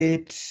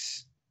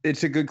It's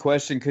a good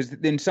question because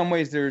in some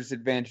ways there's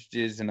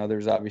advantages and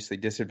others obviously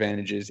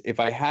disadvantages. If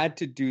I had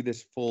to do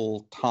this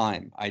full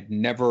time, I'd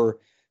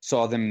never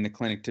saw them in the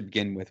clinic to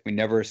begin with. We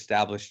never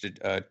established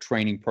a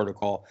training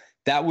protocol.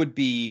 That would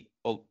be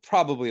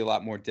probably a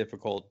lot more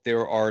difficult.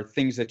 There are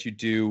things that you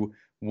do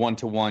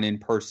one-to-one in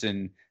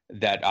person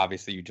that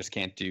obviously you just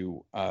can't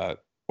do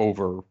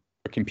over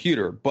a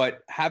computer.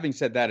 But having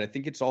said that, I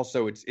think it's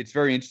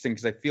very interesting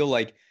because I feel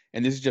like,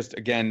 and this is just,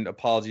 again,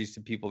 apologies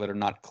to people that are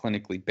not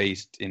clinically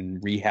based in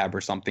rehab or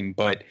something,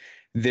 but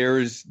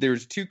there's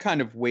two kind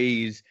of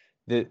ways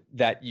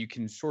that you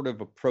can sort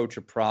of approach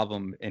a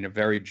problem in a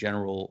very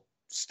general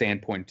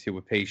standpoint to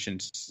a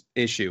patient's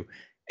issue.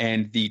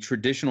 And the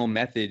traditional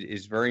method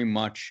is very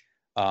much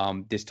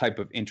this type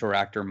of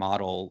interactor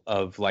model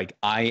of like,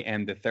 I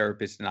am the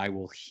therapist and I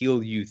will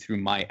heal you through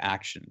my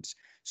actions.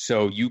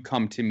 So you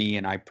come to me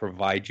and I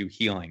provide you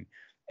healing.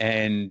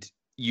 And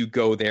you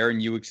go there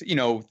and you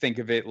think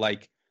of it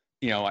like,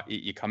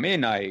 you come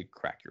in, I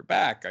crack your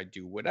back, I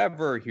do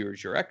whatever,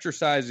 here's your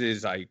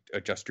exercises, I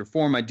adjust your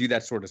form, I do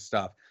that sort of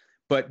stuff.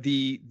 But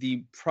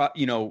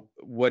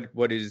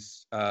what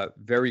is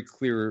very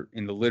clear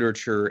in the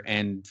literature,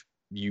 and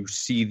you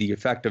see the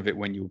effect of it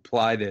when you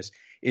apply this,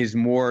 is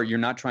more, you're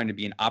not trying to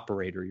be an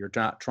operator, you're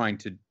not trying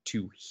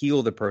to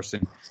heal the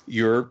person,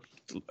 you're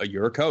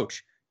a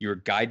coach. You're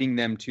guiding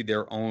them to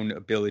their own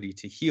ability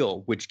to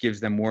heal, which gives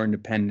them more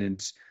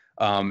independence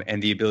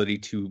and the ability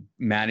to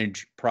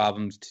manage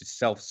problems, to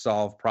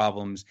self-solve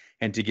problems,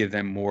 and to give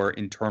them more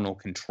internal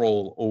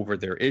control over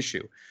their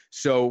issue.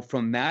 So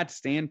from that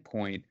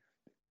standpoint,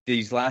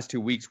 these last 2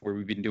 weeks where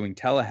we've been doing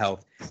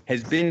telehealth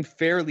has been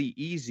fairly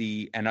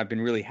easy, and I've been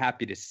really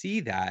happy to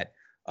see that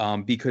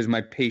because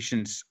my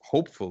patients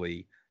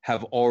hopefully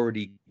have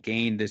already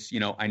gained this,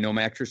 I know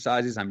my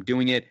exercises, I'm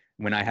doing it.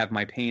 When I have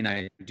my pain,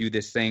 I do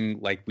this thing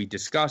like we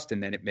discussed,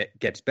 and then it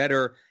gets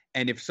better.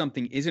 And if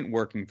something isn't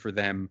working for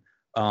them,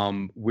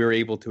 we're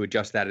able to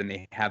adjust that, and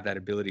they have that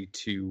ability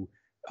to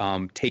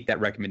take that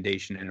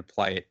recommendation and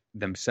apply it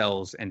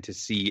themselves and to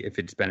see if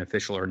it's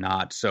beneficial or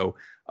not. So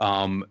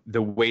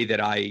the way that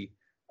I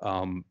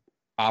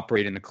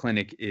operate in the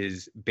clinic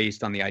is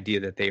based on the idea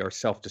that they are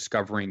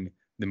self-discovering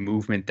the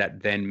movement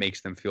that then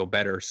makes them feel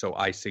better. So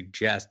I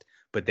suggest,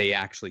 but they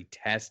actually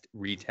test,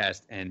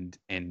 retest,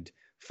 and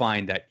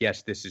find that,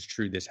 yes, this is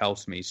true, this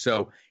helps me.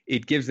 So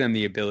it gives them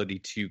the ability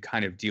to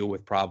kind of deal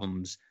with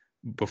problems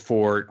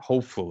before,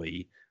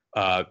 hopefully,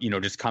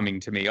 just coming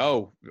to me,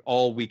 oh,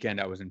 all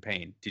weekend I was in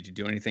pain. Did you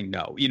do anything?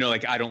 No.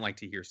 I don't like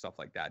to hear stuff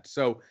like that.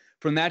 So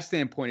from that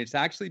standpoint, it's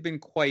actually been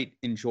quite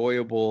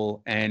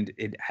enjoyable, and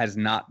it has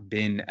not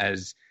been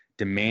as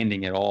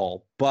demanding at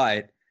all.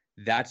 But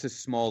that's a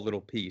small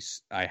little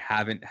piece. I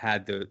haven't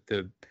had the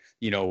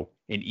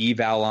an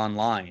eval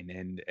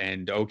online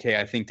and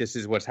okay, I think this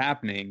is what's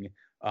happening.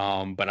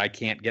 But I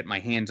can't get my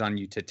hands on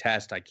you to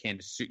test. I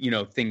can't,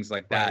 things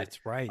like that.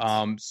 Right.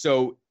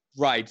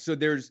 Right. So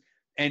there's,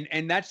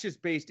 and that's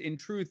just based in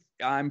truth.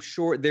 I'm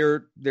sure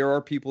there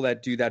are people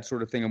that do that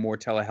sort of thing, a more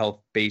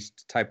telehealth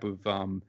based type of